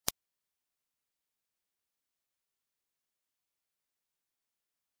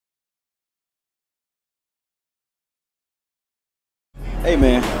Hey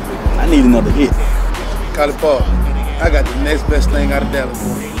man, I need another hit. Call it Paul. I got the next best thing out of Dallas.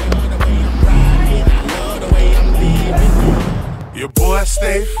 Your boy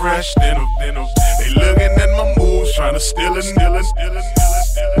stay fresh, they looking at my moves, trying to steal it.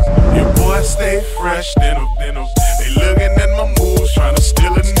 Your boy stay fresh, they looking at my moves, trying to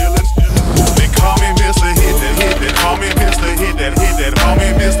steal it. They call me Mr. Hit that, call me Mr. Hit that, call me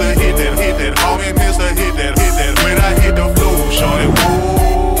Mr. Hit that, call me Mr. Hit that. When I hit the floor, shorty,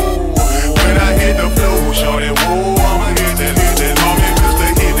 whoa. When I hit the floor, shorty, whoa. I'ma hit that, call me Mr.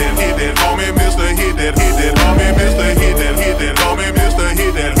 Hit that, call me Mr. Hit that, call me Mr. Hit that, call me Mr.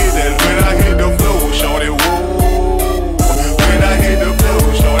 Hit that. When I hit the floor, shorty, whoa. When I hit the floor,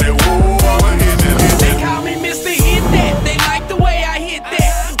 shorty, whoa. I'ma hit that. They call me Mr. Hit that. They like the way I hit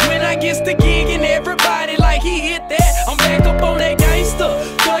that. When I get the gig and everybody like he hit that. I'm back up on that gangster,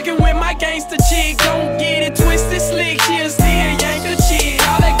 thuggin' with my gangster chick. Don't get it twisted, slick. She'll still yank a chick.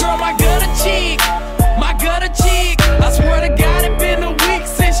 All that girl, my gutter chick, my gutter chick. I swear to God, it been a week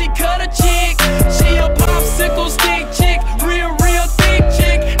since she cut a chick. She a popsicle stick chick, real thick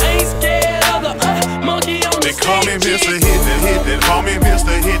chick. Ain't scared of the monkey on the stick. They call me Mr. Hit that, call me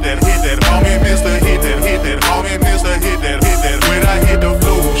Mr. Hit that, call me Mr. Hit that, call me Mr. Hit that. When I hit the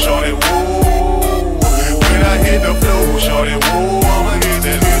floor, shorty, whoa. When I hit the floor, shorty, whoa. I'ma hit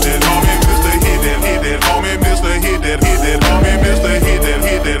that. Call me Mr. Hit that, call me Mr. Hit that, call me Mr. Hit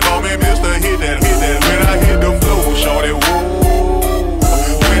that, call me Mr. Hit that. When I hit the floor, shorty, whoa.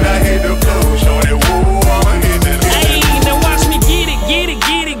 When I hit the floor, shorty, whoa. I'ma hit that. Hey, now watch me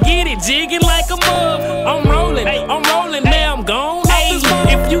get it, jigging like a mug. I'm rolling, now I'm gone. Hey,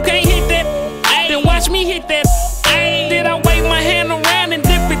 if you can't hit that, then watch me hit that. Then I wave my hand around and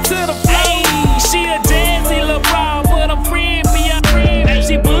dip it to the floor. She a jazzy little broad, but her friend be a friend.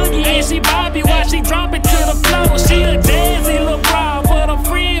 She boogie and she bobby, watch she drop it to the floor. She a jazzy little broad, but her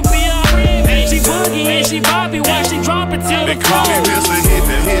friend be a friend. She boogie and she bobby, watch she drop it to the floor. They call me Mr.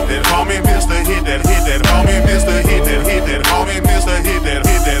 Hit that, call me Mr. Hit that, call me Mr. Hit that, call me Mr. Hit that.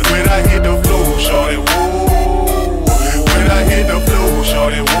 When I hit the floor, shorty, whoa. When I hit the floor,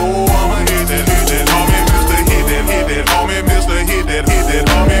 shorty, whoa. I'ma hit that. Call me Mr. Hit that, call me Mr. Hit that,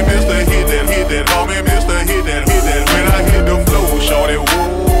 call me Mr. Hit that, call me Mr. Hit that. When I hit the floor, shorty,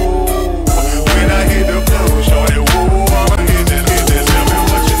 whoa. When I hit the floor, shorty, whoa. I'ma hit that. Tell me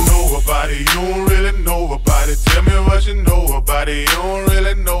what you know about it, you don't really know about it. Tell me what you know about it, you don't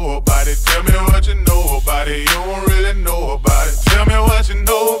really know about it. Tell me what you know about it, you don't really know about it. Tell me what you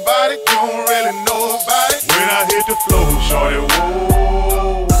know about it, you don't really know about it. When I hit the floor, shorty, whoa.